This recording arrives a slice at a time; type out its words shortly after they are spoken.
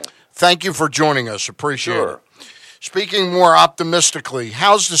thank you for joining us. Appreciate Sure. it. Speaking more optimistically,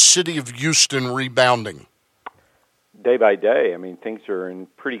 how's the city of Houston rebounding? Day by day, I mean, things are in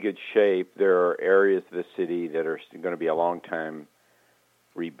pretty good shape. There are areas of the city that are going to be a long time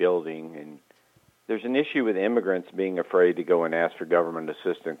rebuilding, and there's an issue with immigrants being afraid to go and ask for government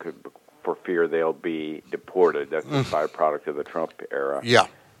assistance for fear they'll be deported. That's a byproduct of the Trump era. Yeah.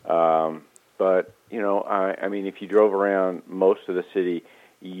 But I mean, if you drove around most of the city,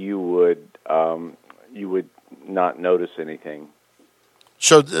 you would not notice anything.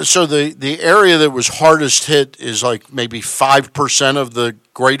 So the area that was hardest hit is like maybe 5% of the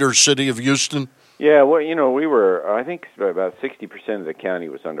greater city of Houston? Yeah, well, we were, I think about 60% of the county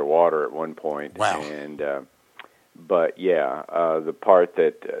was underwater at one point. Wow. And, but yeah, the part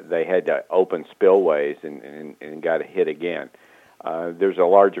that they had to open spillways and got hit again. There's a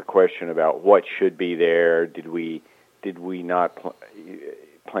larger question about what should be there. Did we not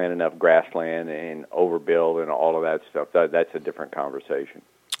plant enough grassland and overbuild and all of that stuff? That's a different conversation.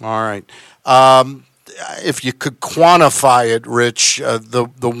 All right. If you could quantify it, Rich, the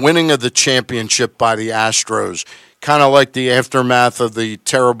winning of the championship by the Astros, kind of like the aftermath of the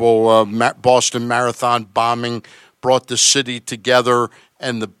terrible Boston Marathon bombing, brought the city together,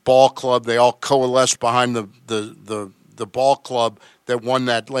 and the ball club, they all coalesced behind the ball club that won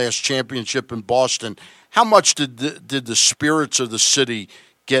that last championship in Boston. How much did the spirits of the city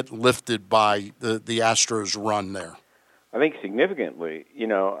get lifted by the Astros run there? I think significantly.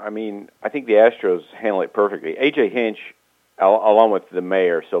 I mean, I think the Astros handle it perfectly. A.J. Hinch, along with the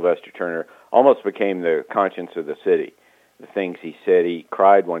mayor, Sylvester Turner, almost became the conscience of the city. The things he said, he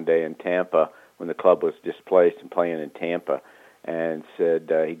cried one day in Tampa when the club was displaced and playing in Tampa, and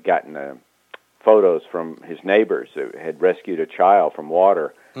said he'd gotten photos from his neighbors that had rescued a child from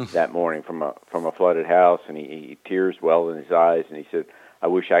water that morning from a flooded house, and he tears welled in his eyes, and he said, "I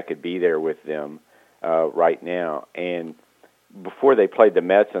wish I could be there with them right now." And before they played the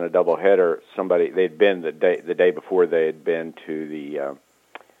Mets in a doubleheader, they'd been the day before they had been to the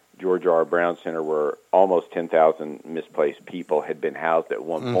George R. Brown Center, where almost 10,000 misplaced people had been housed at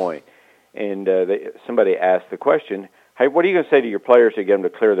one point. And somebody asked the question, "Hey, what are you going to say to your players to get them to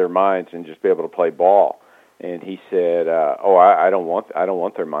clear their minds and just be able to play ball?" And he said, I don't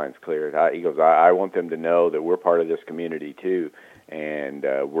want their minds cleared. He goes, I want them to know that we're part of this community too, and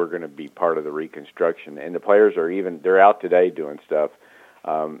we're going to be part of the reconstruction." And the players they're out today doing stuff,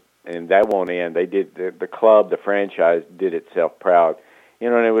 and that won't end. They did the club, the franchise did itself proud,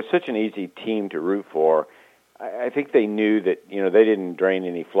 and it was such an easy team to root for. I think they knew that they didn't drain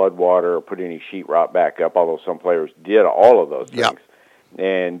any flood water or put any sheetrock back up, although some players did all of those things. Yep.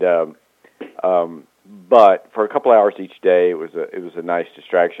 And but for a couple hours each day, it was a nice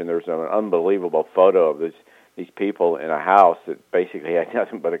distraction. There was an unbelievable photo of these people in a house that basically had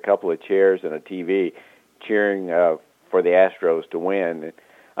nothing but a couple of chairs and a TV, cheering for the Astros to win. And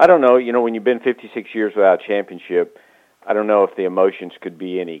I don't know, when you've been 56 years without a championship, I don't know if the emotions could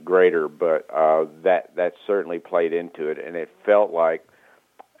be any greater, but that certainly played into it, and it felt like,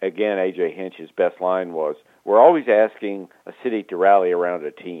 again, A.J. Hinch's best line was, "We're always asking a city to rally around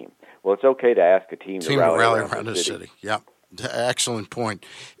a team." Well, it's okay to ask a team to rally around a city. Yeah, excellent point.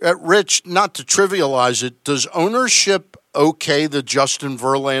 Rich, not to trivialize it, does ownership okay the Justin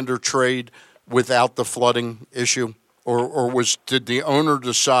Verlander trade without the flooding issue? Or did the owner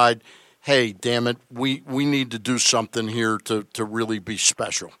decide, hey, damn it, we need to do something here to really be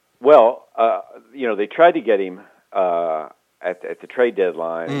special? Well, they tried to get him at the trade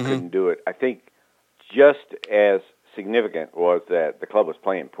deadline and couldn't do it. I think just as significant was that the club was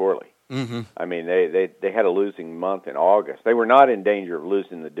playing poorly. Mm-hmm. I mean, they had a losing month in August. They were not in danger of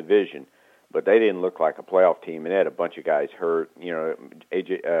losing the division, but they didn't look like a playoff team, and they had a bunch of guys hurt.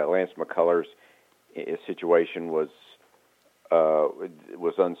 Lance McCullers' situation was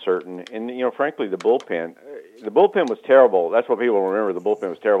uncertain, and frankly, the bullpen was terrible. That's what people remember. The bullpen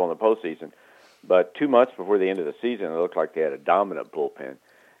was terrible in the postseason, but 2 months before the end of the season, it looked like they had a dominant bullpen,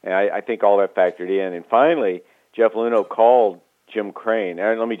 and I think all that factored in. And finally, Jeff Luhnow called Jim Crane,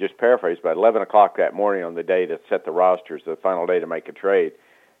 and let me just paraphrase, about 11 o'clock that morning on the day to set the rosters, the final day to make a trade,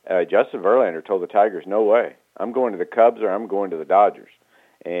 Justin Verlander told the Tigers, "No way. I'm going to the Cubs or I'm going to the Dodgers."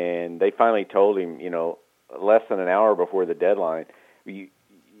 And they finally told him, less than an hour before the deadline,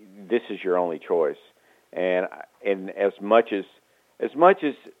 this is your only choice. And as much as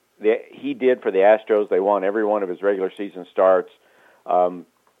he did for the Astros, they won every one of his regular season starts.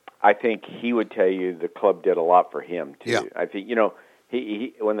 I think he would tell you the club did a lot for him too. Yeah. I think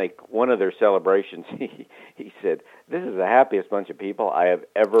he when they one of their celebrations, he said, "This is the happiest bunch of people I have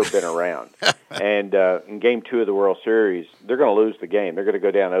ever been around." And in Game 2 of the World Series, they're going to lose the game. They're going to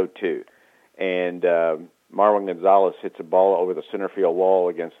go down 0-2, and Marwin Gonzalez hits a ball over the center field wall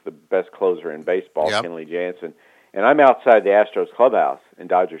against the best closer in baseball, Kenley Jansen. And I'm outside the Astros clubhouse in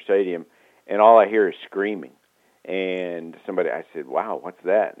Dodger Stadium, and all I hear is screaming. And I said, "Wow, what's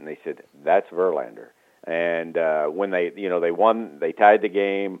that?" And they said, "That's Verlander." And when they won, they tied the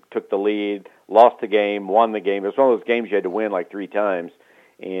game, took the lead, lost the game, won the game. It was one of those games you had to win like 3 times.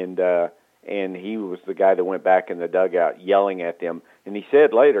 And he was the guy that went back in the dugout yelling at them. And he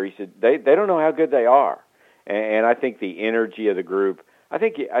said later, they don't know how good they are. And I think the energy of the group. I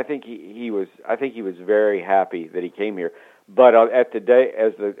think he was very happy that he came here. But at the day,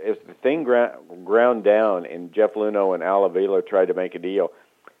 as the thing ground down, and Jeff Luhnow and Al Avila tried to make a deal,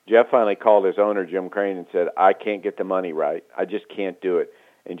 Jeff finally called his owner, Jim Crane, and said, "I can't get the money right. I just can't do it."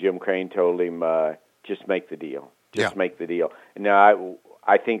 And Jim Crane told him, "Just make the deal. Just make the deal." And now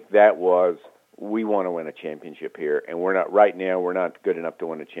I think that was, we want to win a championship here, and we're not right now. We're not good enough to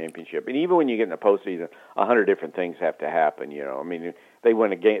win a championship. And even when you get in the postseason, 100 different things have to happen. I mean, they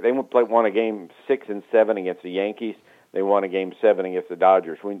won a game. They won a game 6 and 7 against the Yankees. They won a game 7 against the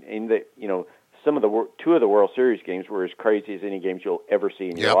Dodgers. Some of the 2 of the World Series games were as crazy as any games you'll ever see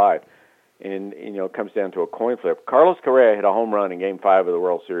in your life. And it comes down to a coin flip. Carlos Correa hit a home run in Game 5 of the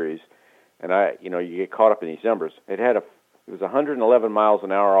World Series, and you get caught up in these numbers. It was 111 miles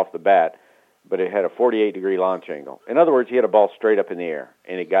an hour off the bat, but it had a 48-degree launch angle. In other words, he had a ball straight up in the air,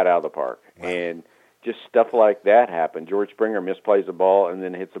 and it got out of the park. Wow. And just stuff like that happened. George Springer misplays a ball and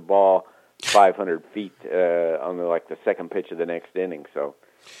then hits a ball 500 feet on the second pitch of the next inning. So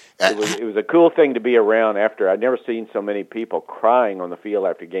it was a cool thing to be around after. I'd never seen so many people crying on the field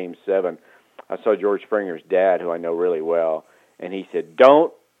after Game 7. I saw George Springer's dad, who I know really well, and he said,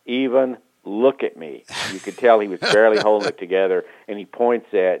 "Don't even look at me." You could tell he was barely holding it together, and he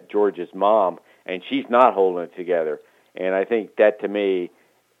points at George's mom, and she's not holding it together. And I think that, to me,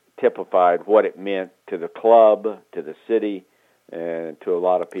 typified what it meant to the club, to the city, and to a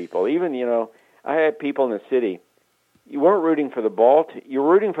lot of people. Even, I had people in the city. You weren't rooting for the ball team. You were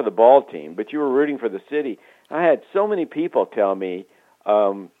rooting for the ball team, but you were rooting for the city. I had so many people tell me,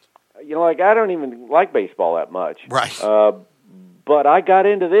 I don't even like baseball that much. Right. But I got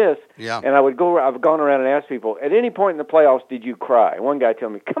into this, and I've gone around and asked people, at any point in the playoffs, did you cry? One guy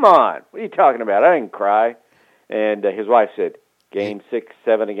told me, "Come on, what are you talking about? I didn't cry." And his wife said, "Game 6,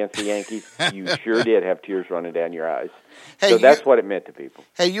 7 against the Yankees, you sure did have tears running down your eyes." So that's what it meant to people.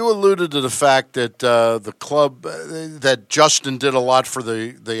 Hey, you alluded to the fact that the club, that Justin did a lot for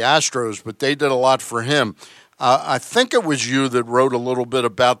the Astros, but they did a lot for him. I think it was you that wrote a little bit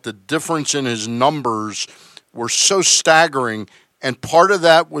about the difference in his numbers were so staggering, and part of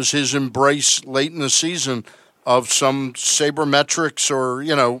that was his embrace late in the season of some sabermetrics or,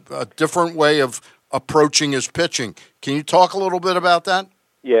 a different way of approaching his pitching. Can you talk a little bit about that?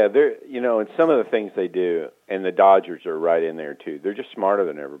 Yeah, and some of the things they do, and the Dodgers are right in there too. They're just smarter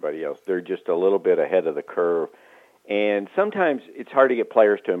than everybody else. They're just a little bit ahead of the curve. And sometimes it's hard to get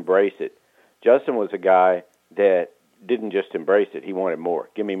players to embrace it. Justin was a guy that didn't just embrace it. He wanted more.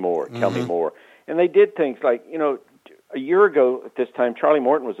 Give me more. Tell me more. And they did things like, a year ago at this time, Charlie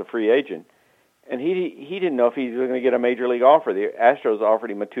Morton was a free agent, and he didn't know if he was going to get a major league offer. The Astros offered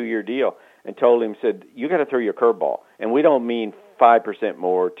him a 2-year deal and told him, said, "You got to throw your curveball. And we don't mean 5%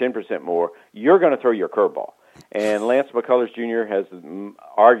 more, 10% more. You're going to throw your curveball." And Lance McCullers Jr. has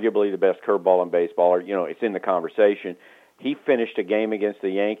arguably the best curveball in baseball, or, it's in the conversation. He finished a game against the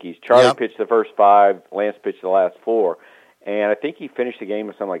Yankees. Charlie pitched the first 5, Lance pitched the last 4. And I think he finished the game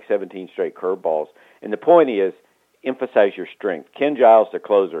with something like 17 straight curveballs. And the point is, emphasize your strength. Ken Giles, the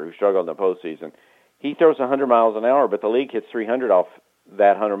closer, who struggled in the postseason, he throws 100 miles an hour, but the league hits 300 off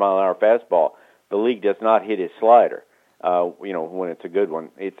that 100-mile-an-hour fastball. The league does not hit his slider, when it's a good one.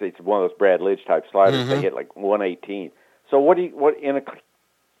 It's one of those Brad Lidge-type sliders. They hit like 118. So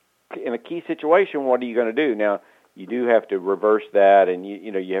in a key situation, what are you going to do? Now, you do have to reverse that, and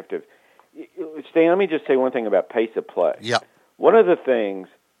you have to – Stan, let me just say one thing about pace of play. Yeah. One of the things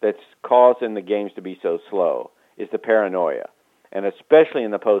that's causing the games to be so slow is the paranoia, and especially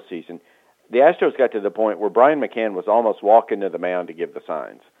in the postseason. The Astros got to the point where Brian McCann was almost walking to the mound to give the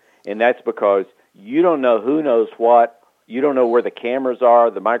signs, and that's because you don't know who knows what. You don't know where the cameras are,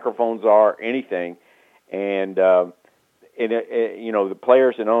 the microphones are, anything, and the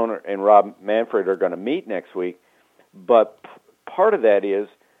players and owner and Rob Manfred are going to meet next week, but part of that is,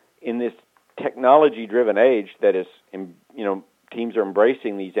 in this technology-driven age that is, teams are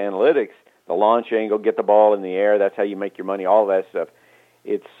embracing these analytics, the launch angle, get the ball in the air, that's how you make your money, all that stuff.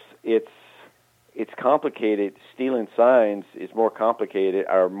 it's complicated. Stealing signs is more complicated.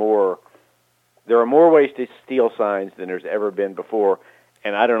 There are more ways to steal signs than there's ever been before,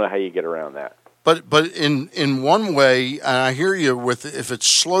 and I don't know how you get around that. But in one way, and I hear you with, if it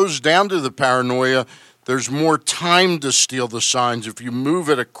slows down to the paranoia, there's more time to steal the signs. If you move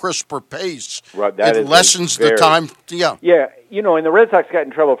at a crisper pace, right, it lessens the time. Yeah. Yeah, and the Red Sox got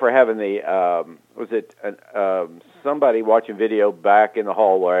in trouble for having somebody watching video back in the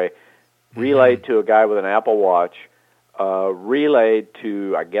hallway, relayed to a guy with an Apple Watch, relayed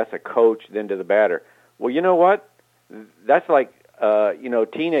to, I guess, a coach, then to the batter. Well, you know what? That's like,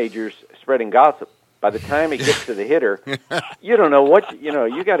 teenagers spreading gossip. By the time it gets to the hitter, you don't know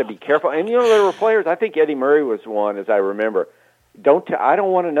you got to be careful. And, there were players, I think Eddie Murray was one, as I remember. I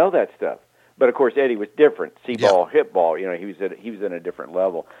don't want to know that stuff. But, of course, Eddie was different. See-ball, hit ball, he was in a different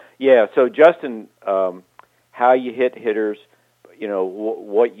level. Yeah, so, Justin, how you hit hitters,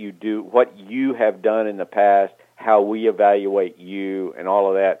 what you do, what you have done in the past, how we evaluate you, and all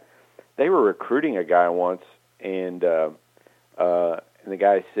of that. They were recruiting a guy once, and the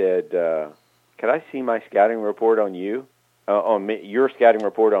guy said, "Could I see my scouting report on you, on me, your scouting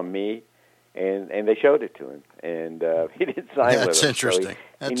report on me?" And they showed it to him, and he didn't sign with it. That's interesting.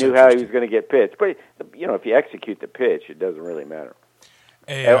 So he knew how he was going to get pitched. But if you execute the pitch, it doesn't really matter.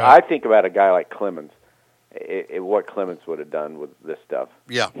 Hey, I think about a guy like Clemens. What Clemens would have done with this stuff.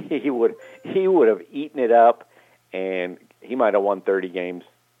 Yeah, he would have eaten it up, and he might have won 30 games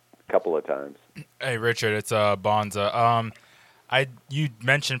a couple of times. Hey, Richard, it's Bonza. You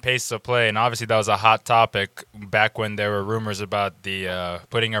mentioned pace of play, and obviously that was a hot topic back when there were rumors about the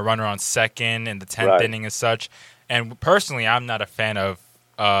putting a runner on second in the 10th inning and such. And personally, I'm not a fan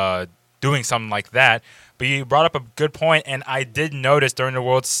of doing something like that. But you brought up a good point, and I did notice during the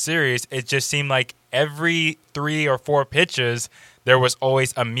World Series, it just seemed like every 3 or 4 pitches, there was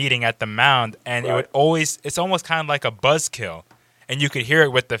always a meeting at the mound, and it's almost kind of like a buzzkill. And you could hear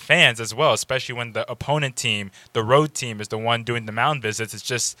it with the fans as well, especially when the opponent team, the road team, is the one doing the mound visits. It's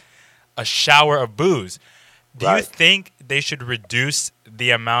just a shower of boos. Do you think they should reduce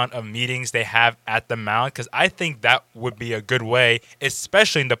the amount of meetings they have at the mound? Because I think that would be a good way,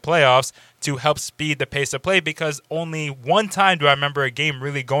 especially in the playoffs, to help speed the pace of play, because only one time do I remember a game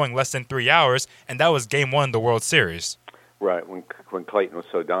really going less than 3 hours, and that was Game 1 of the World Series. Right, when Clayton was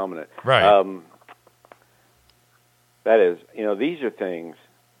so dominant. Right. That is, these are things,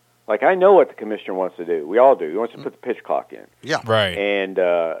 like I know what the commissioner wants to do. We all do. He wants to put the pitch clock in. Yeah. Right. And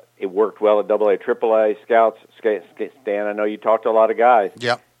it worked well at AA, AAA, scouts. Stan, I know you talked to a lot of guys.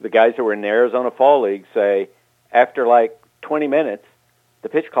 Yeah. The guys that were in the Arizona Fall League say after like 20 minutes, the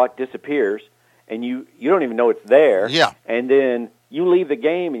pitch clock disappears, and you don't even know it's there. Yeah. And then you leave the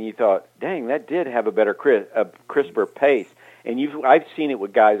game, and you thought, dang, that did have a better, crisper pace. And I've seen it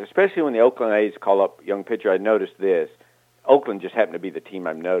with guys, especially when the Oakland A's call up young pitcher. I noticed this. Oakland just happened to be the team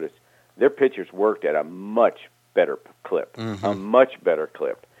I've noticed. Their pitchers worked at a much better clip, a much better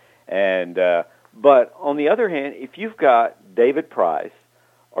clip. And but on the other hand, if you've got David Price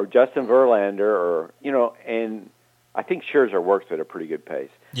or Justin Verlander, and I think Scherzer works at a pretty good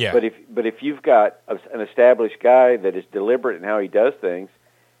pace. Yeah. But if you've got an established guy that is deliberate in how he does things,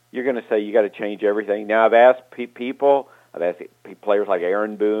 you're going to say you got to change everything. Now I've asked people. I've asked players like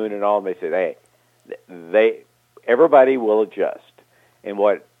Aaron Boone and all, and they said, hey, everybody will adjust. And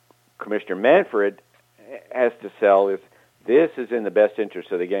what Commissioner Manfred has to sell is this is in the best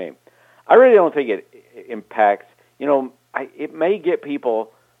interest of the game. I really don't think it impacts, it may get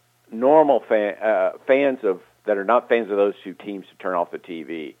people, normal fans that are not fans of those two teams, to turn off the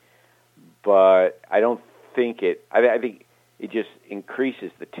TV. But I don't think I think it just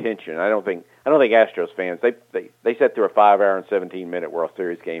increases the tension. I don't think Astros fans, they sat through a 5-hour and 17-minute World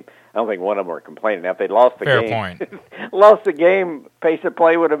Series game. I don't think one of them were complaining. Now, if they'd lost the Fair game, point. lost the game, pace of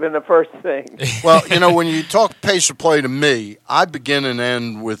play would have been the first thing. Well, when you talk pace of play to me, I begin and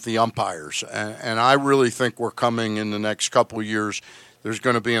end with the umpires, and I really think we're coming in the next couple of years. There's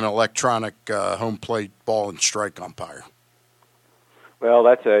going to be an electronic home plate ball and strike umpire. Well,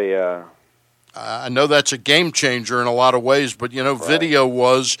 that's a. I know that's a game changer in a lot of ways, but video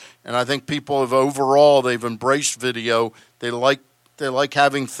was, and I think people have overall they've embraced video. They like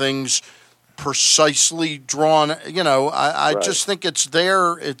having things precisely drawn. I just think it's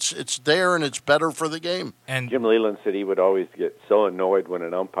there. It's there, and it's better for the game. And Jim Leland said he would always get so annoyed when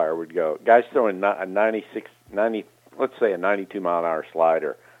an umpire would go, guys throwing a 92 mile an hour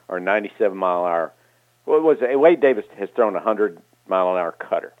slider or 97 mile an hour. What was it? Wade Davis has thrown a 100 mile an hour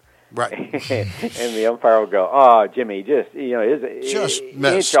cutter. Right. And the umpire will go, "Oh, Jimmy, just just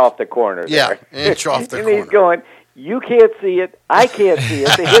inch off the corner." Yeah, there. inch off the and corner. he's going, You can't see it. I can't see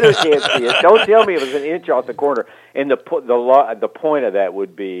it. The hitter can't see it. Don't tell me it was an inch off the corner. And the point of that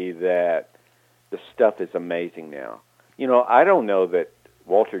would be that the stuff is amazing now. You know, I don't know that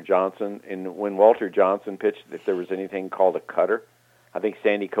Walter Johnson, and when Walter Johnson pitched, if there was anything called a cutter. I think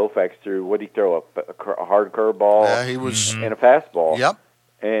Sandy Koufax threw, what did he throw, a hard curveball and a fastball. Yep.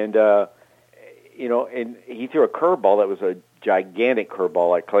 And, you know, and he threw a curveball that was a gigantic curveball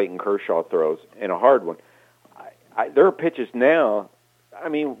like Clayton Kershaw throws, and a hard one. There are pitches now. I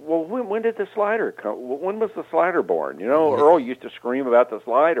mean, well, when did the slider come? When was the slider born? You know, Earl used to scream about the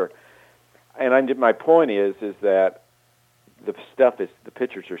slider, and my point is that the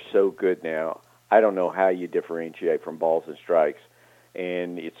pitchers are so good now. I don't know how you differentiate from balls and strikes,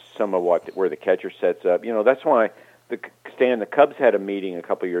 and it's some of where the catcher sets up. You know, that's why the Cubs had a meeting a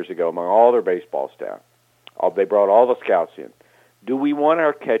couple of years ago among all their baseball staff. They brought all the scouts in. Do we want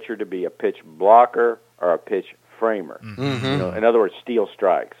our catcher to be a pitch blocker or a pitch framer? Mm-hmm. You know, in other words, steal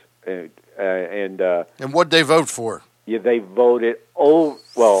strikes. And what'd they vote for? Yeah, they voted for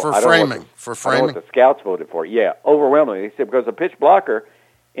framing. I don't know what the scouts voted for. Yeah, overwhelmingly. They said because a pitch blocker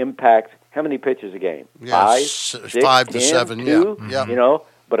impacts how many pitches a game? Yeah, 5 to 10, 7. 2, yeah. You know,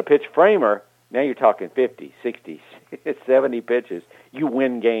 but a pitch framer, now you're talking 50, 60, 70 pitches. You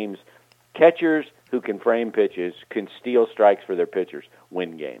win games. Catchers who can frame pitches, can steal strikes for their pitchers,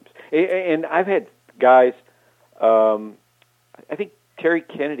 win games. And I've had guys, I think Terry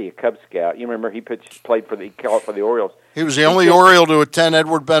Kennedy, a Cub Scout, you remember he played for the Orioles. He was the only Oriole to attend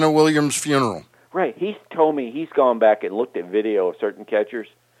Edward Bennett Williams' funeral. Right. He's told me he's gone back and looked at video of certain catchers,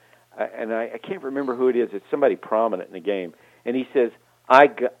 and I can't remember who it is. It's somebody prominent in the game. And he says,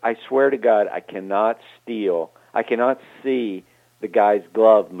 I swear to God, I cannot see the guy's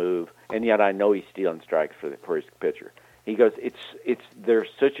glove move, and yet I know he's stealing strikes for his pitcher. He goes, there's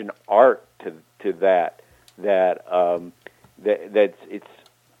such an art to that it's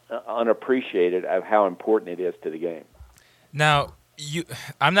unappreciated of how important it is to the game. Now,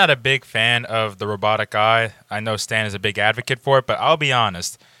 I'm not a big fan of the robotic eye. I know Stan is a big advocate for it, but I'll be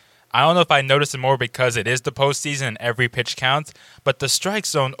honest. I don't know if I noticed it more because it is the postseason and every pitch counts, but the strike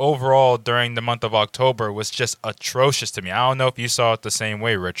zone overall during the month of October was just atrocious to me. I don't know if you saw it the same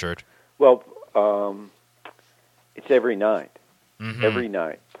way, Richard. Well, it's every night. Mm-hmm. Every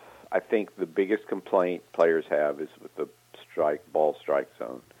night. I think the biggest complaint players have is with the ball strike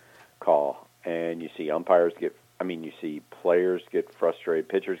zone call. And you see you see players get frustrated,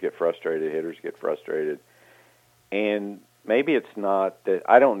 pitchers get frustrated, hitters get frustrated. And maybe it's not that,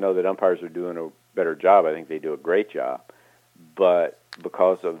 I don't know that umpires are doing a better job. I think they do a great job. But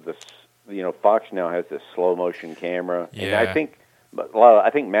because of this, you know, Fox now has this slow motion camera. Yeah. And I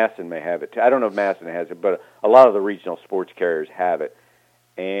think Masson may have it too. I don't know if Masson has it, but a lot of the regional sports carriers have it.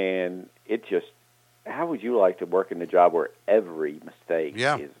 And it just, how would you like to work in a job where every mistake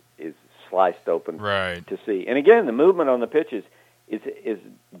is sliced open to see? And again, the movement on the pitches is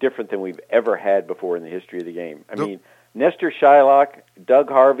different than we've ever had before in the history of the game. I mean, Nestor Shylock, Doug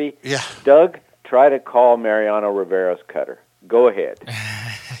Harvey. Yeah. Doug, try to call Mariano Rivera's cutter. Go ahead.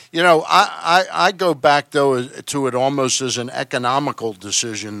 You know, I go back, though, to it almost as an economical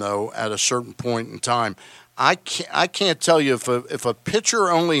decision, though, at a certain point in time. I can't tell you if a pitcher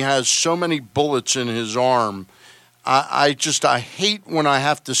only has so many bullets in his arm. I hate when I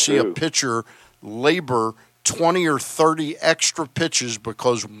have to see a pitcher labor 20 or 30 extra pitches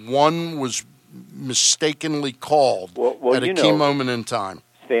because one was mistakenly called at a key moment in time.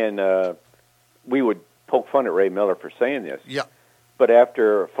 Stan, we would poke fun at Ray Miller for saying this. Yeah. But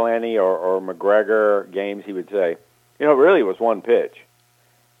after Flanny or McGregor games, he would say, you know, it really was one pitch.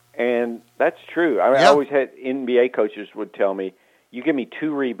 And that's true. I always had NBA coaches would tell me, you give me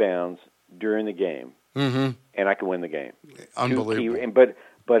 2 rebounds during the game, and I can win the game. Unbelievable.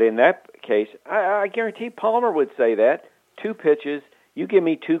 But in that case, I guarantee Palmer would say that. 2 pitches, you give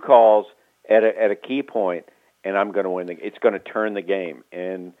me 2 calls at a key point, and I'm going to win. It's going to turn the game.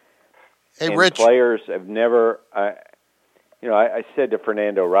 And Rich, players have never. I said to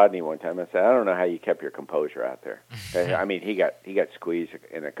Fernando Rodney one time, I said, I don't know how you kept your composure out there. I mean, he got squeezed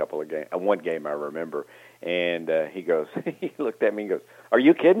in a couple of games. One game I remember, and he looked at me and goes, "Are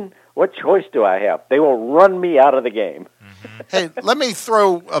you kidding? What choice do I have? They will run me out of the game." Hey, let me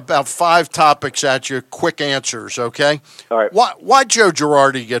throw about 5 topics at you, quick answers, okay? All right. Why Joe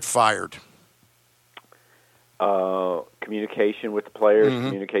Girardi get fired? Communication with the players,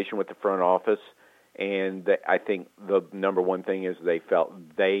 communication with the front office. And I think the number one thing is they felt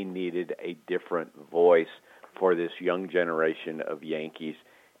they needed a different voice for this young generation of Yankees.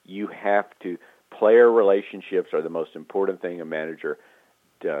 Player relationships are the most important thing a manager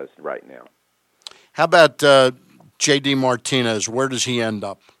does right now. How about J.D. Martinez, where does he end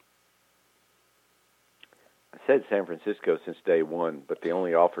up? I said San Francisco since day one, but the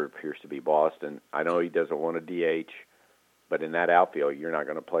only offer appears to be Boston. I know he doesn't want a DH, but in that outfield, you're not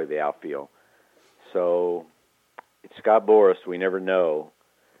going to play the outfield. So it's Scott Boras. We never know.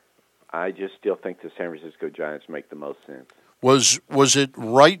 I just still think the San Francisco Giants make the most sense. Was it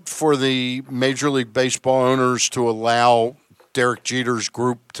right for the Major League Baseball owners to allow Derek Jeter's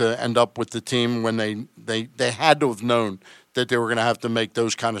group to end up with the team when they had to have known that they were going to have to make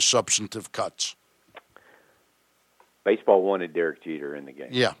those kind of substantive cuts? Baseball wanted Derek Jeter in the game.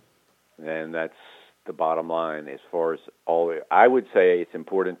 Yeah. And that's the bottom line as far as all. I would say it's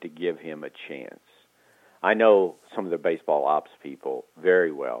important to give him a chance. I know some of the baseball ops people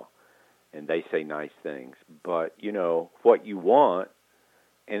very well, and they say nice things. But, what you want,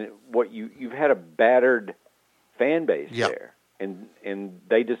 and what you've had a battered fan base there, and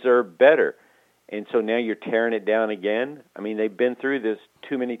they deserve better. And so now you're tearing it down again. I mean, they've been through this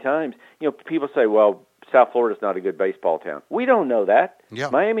too many times. People say, well, South Florida's not a good baseball town. We don't know that. Yeah.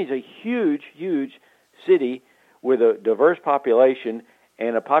 Miami's a huge, huge city with a diverse population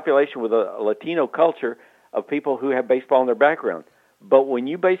and a population with a Latino culture of people who have baseball in their background. But when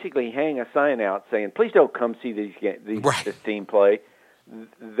you basically hang a sign out saying, please don't come see this team play,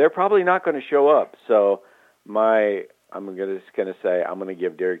 they're probably not going to show up. So I'm just going to say I'm going to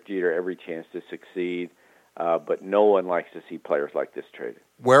give Derek Jeter every chance to succeed, but no one likes to see players like this traded.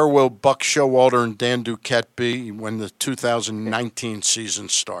 Where will Buck Showalter and Dan Duquette be when the 2019 season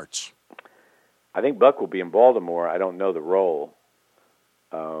starts? I think Buck will be in Baltimore. I don't know the role.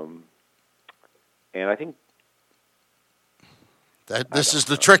 And I think this is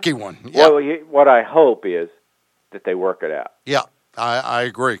the tricky one. Yeah. Well, what I hope is that they work it out. Yeah, I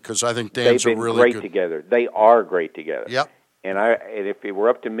agree, because I think Dan's They've been really great good together. They are great together. Yep. And if it were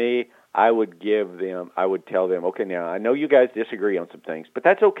up to me, I would tell them, okay, now I know you guys disagree on some things, but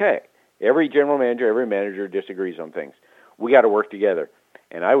that's okay. Every general manager, every manager disagrees on things. We got to work together.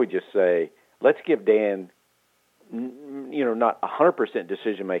 And I would just say, let's give Dan, not 100%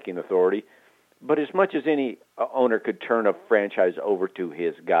 decision-making authority, but as much as any owner could turn a franchise over to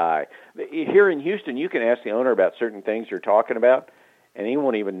his guy. Here in Houston, you can ask the owner about certain things you're talking about, and he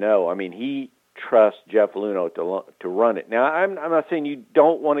won't even know. I mean, he trusts Jeff Luhnow to run it. Now, I'm not saying you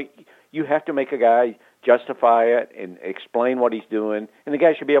don't want to. You have to make a guy justify it and explain what he's doing, and the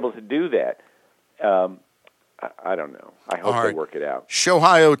guy should be able to do that. I don't know. I hope they work it out.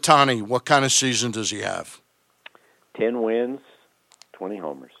 Shohei Ohtani, what kind of season does he have? 10 wins, 20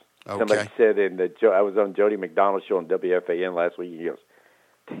 homers. Okay. Somebody said I was on Jody McDonald's show on WFAN last week.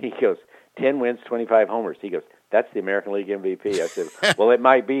 He goes, 10 wins, 25 homers. He goes, that's the American League MVP. I said, well, it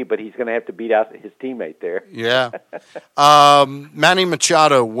might be, but he's going to have to beat out his teammate there. Yeah. Manny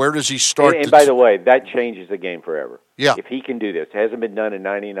Machado, where does he start? And by the way, that changes the game forever. Yeah. If he can do this. It hasn't been done in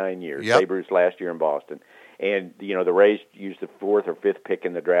 99 years. Yep. Babe Ruth last year in Boston. And, the Rays used the 4th or 5th pick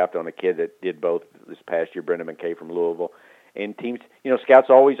in the draft on a kid that did both this past year, Brendan McKay from Louisville. And teams, scouts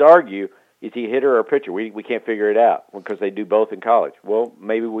always argue, is he a hitter or a pitcher? We can't figure it out because they do both in college. Well,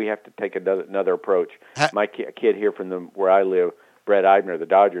 maybe we have to take another approach. My kid here from where I live, Brett Eibner, the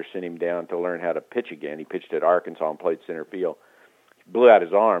Dodgers sent him down to learn how to pitch again. He pitched at Arkansas and played center field. He blew out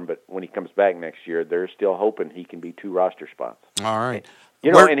his arm, but when he comes back next year, they're still hoping he can be 2 roster spots. All right.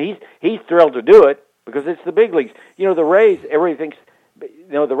 And he's thrilled to do it because it's the big leagues. The Rays, everybody thinks,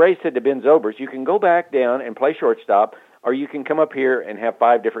 the Rays said to Ben Zobrist, you can go back down and play shortstop, or you can come up here and have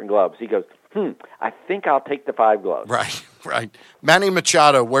 5 different gloves. He goes, I think I'll take the 5 gloves. Right. Manny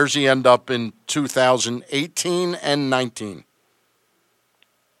Machado, where's he end up in 2018 and 19?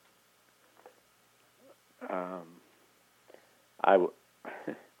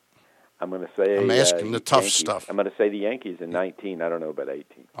 I'm going to say I'm asking the tough Yankees. stuff. I'm going to say the Yankees in 19. I don't know about 18.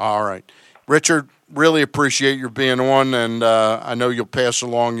 All right. Richard, really appreciate your being on, and I know you'll pass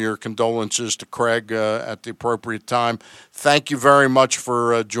along your condolences to Craig at the appropriate time. Thank you very much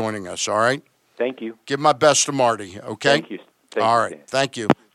for joining us, all right? Thank you. Give my best to Marty, okay? Thank you. All right. Thank you.